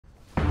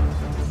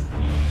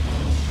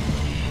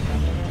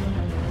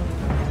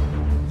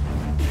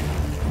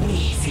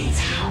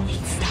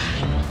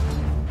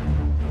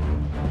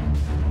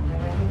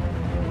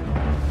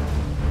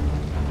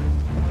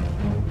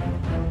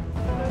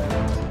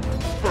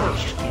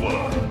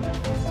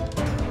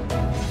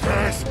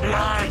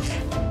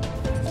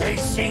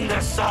Sing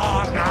the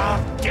song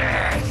of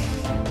death!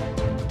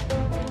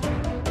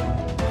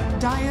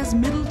 Dire's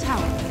middle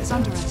tower is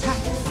under attack.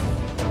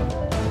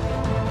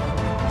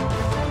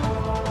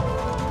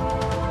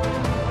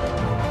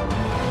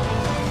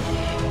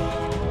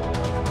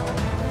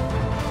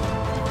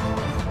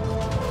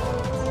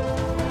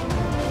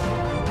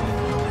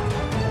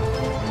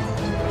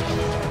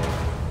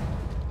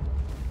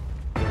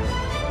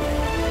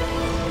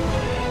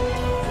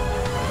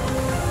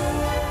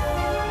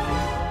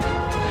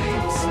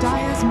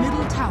 Dire's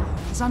middle tower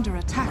is under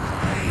attack.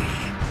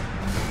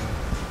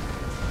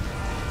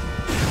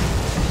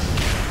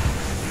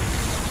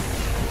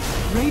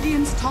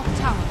 Radiant's top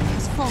tower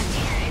has fallen.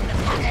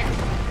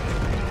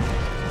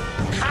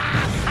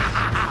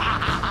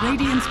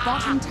 Radiant's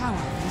bottom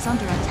tower is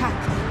under attack.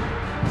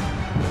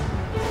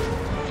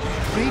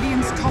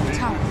 Radiant's top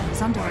tower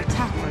is under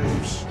attack.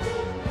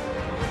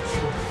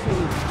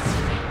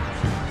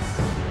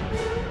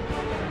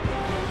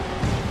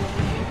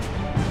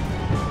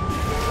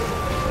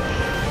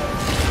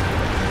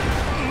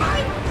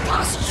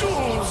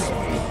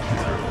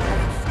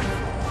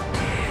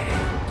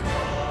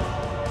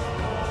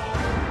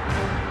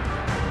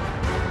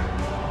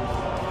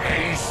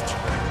 Haste!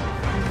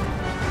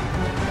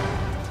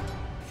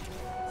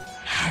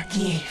 A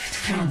gift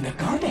from the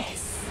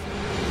goddess.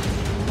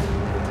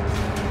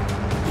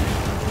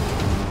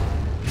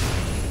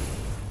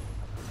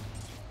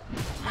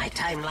 My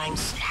timeline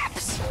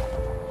snaps.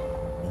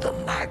 The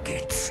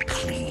maggots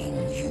clean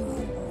you.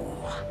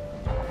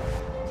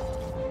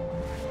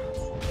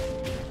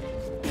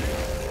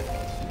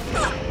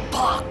 The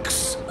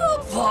pox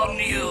upon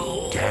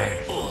you.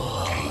 Death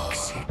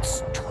takes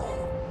its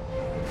toll.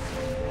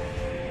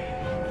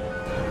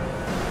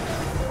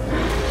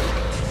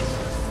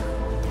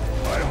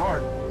 My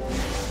heart.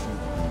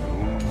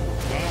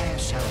 There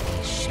shall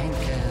be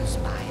shankers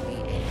by the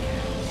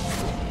air.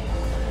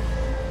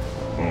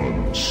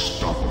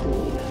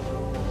 Unstoppable.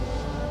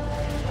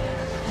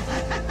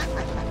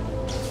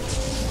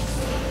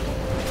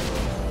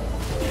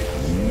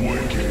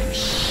 Wicked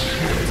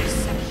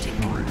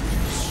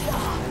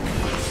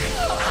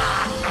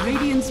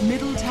Radiant's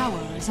middle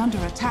tower is under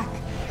attack.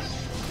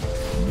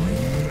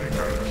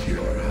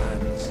 Killer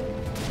hands.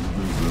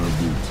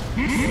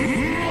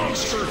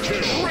 Monster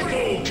kill!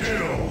 Triple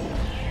kill!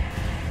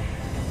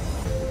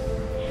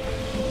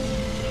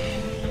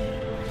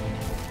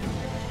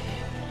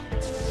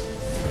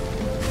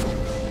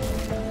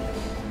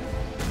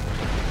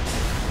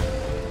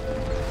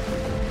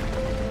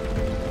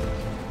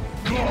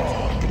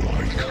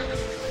 Godlike!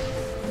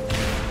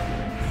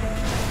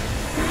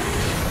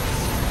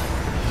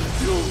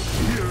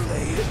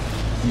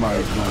 My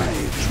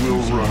blades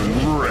will run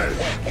red.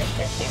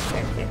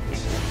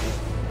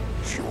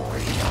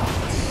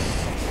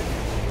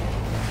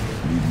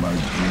 Leave my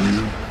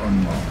grave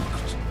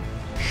unmarked.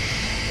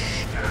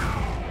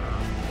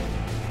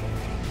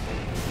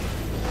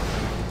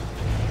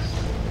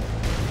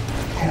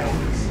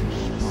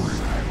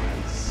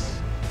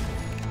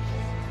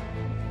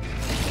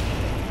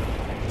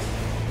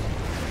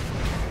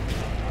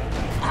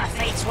 Our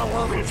fates were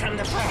woven from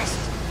the first.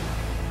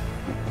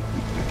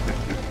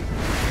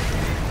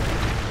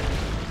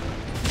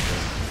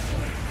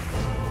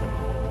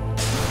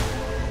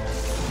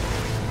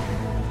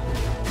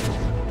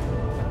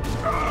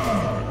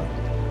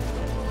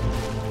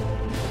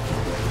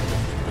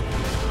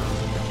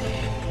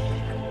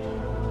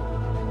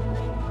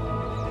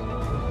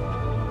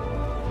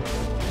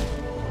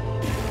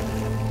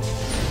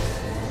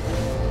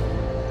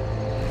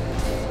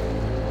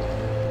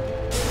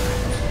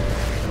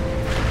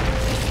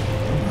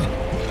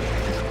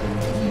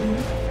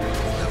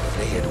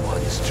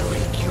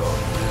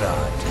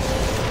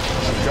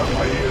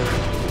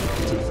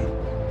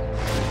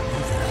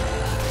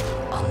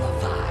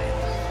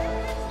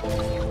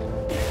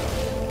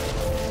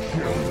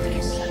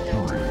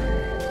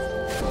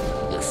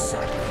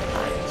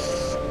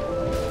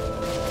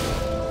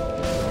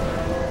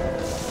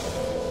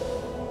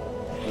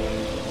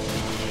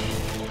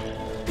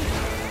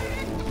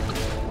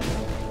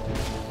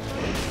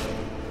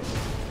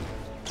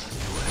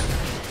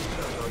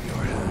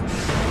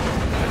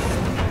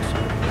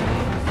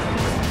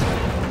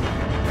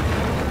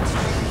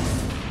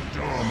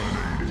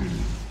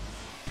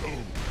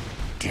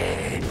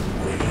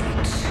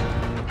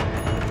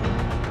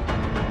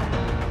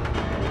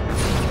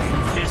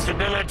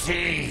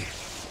 Invisibility!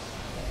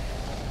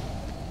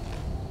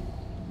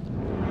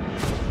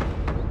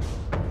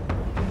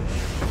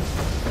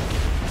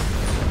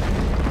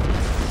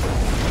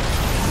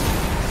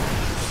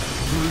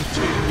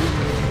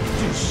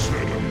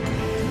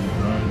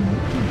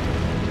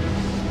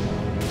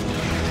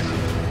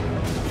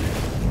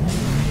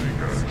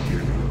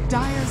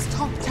 Dire's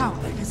top tower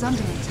is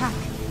under attack.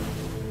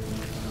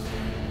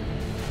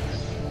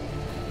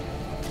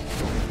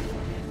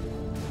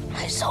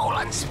 My soul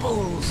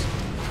unspools.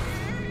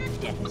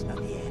 Death is not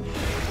the end.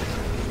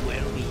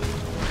 Where we?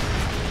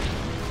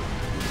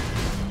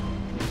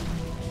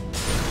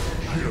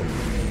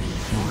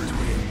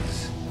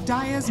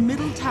 Dire's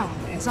middle tower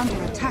is is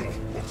under attack.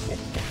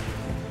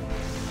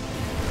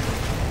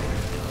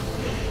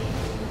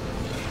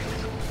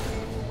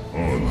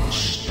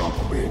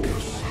 Unstoppable.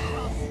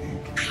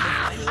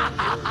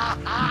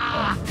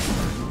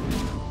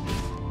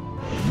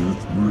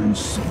 Death brings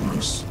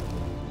solace.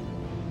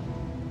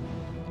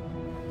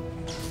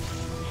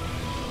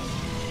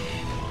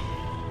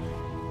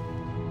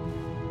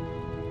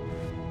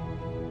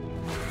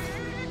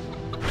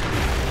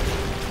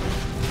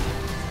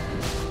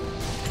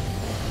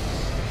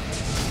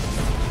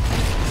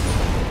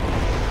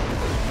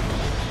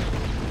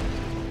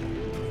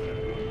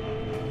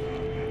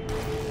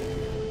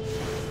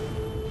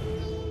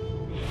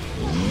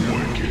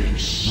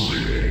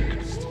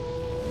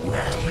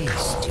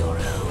 Taste your own.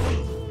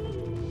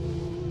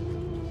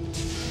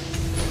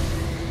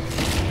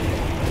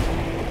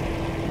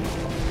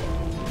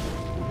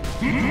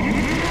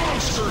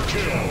 Monster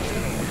kill!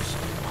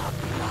 A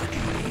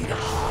bloody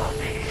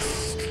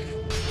harvest.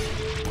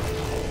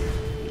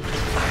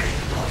 I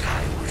thought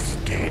I was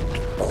dead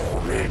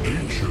already.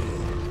 Nature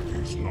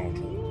is not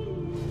all.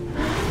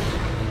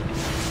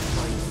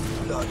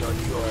 Blood on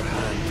your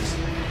hands.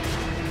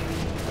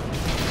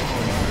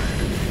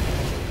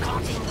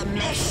 Cutting the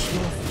mesh.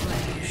 Your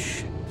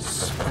flesh.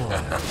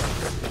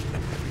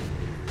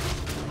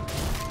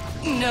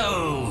 No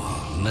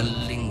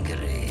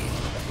malingering.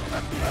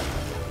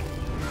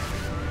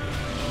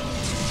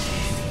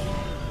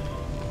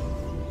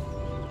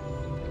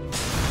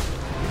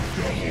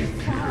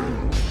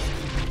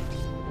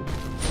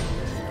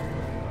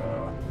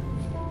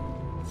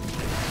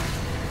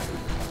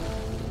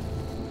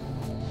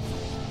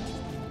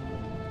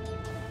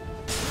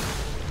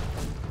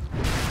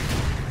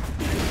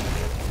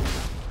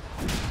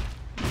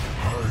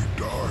 I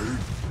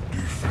died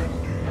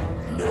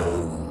defending. No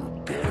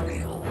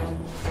burial.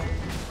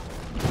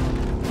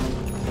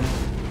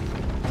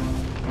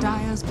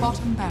 Dire's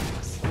bottom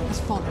barracks has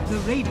fallen. The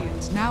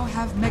Radiant now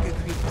have mega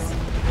creeps.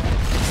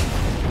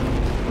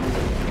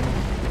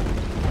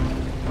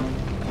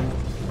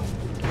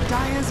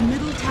 Dire's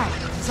middle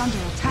tower is under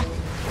attack.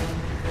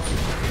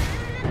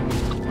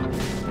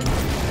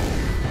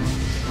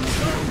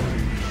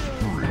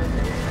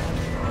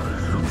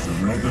 Here's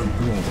another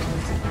block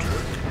to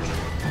protect.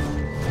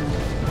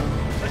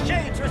 The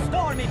shades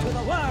restore me to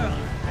the world!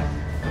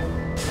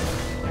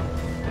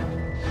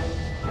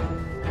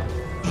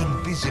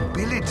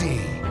 Invisibility.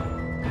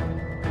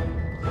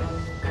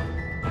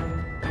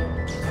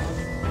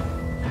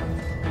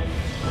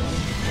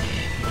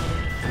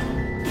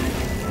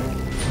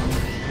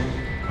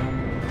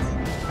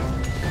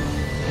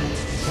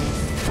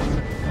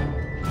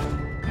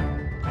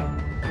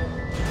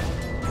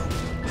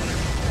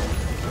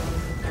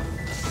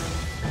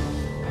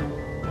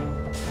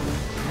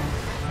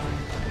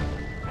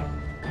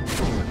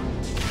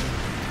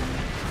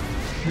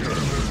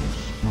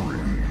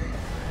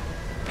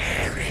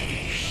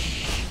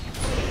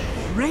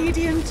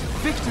 Radiant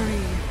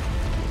victory!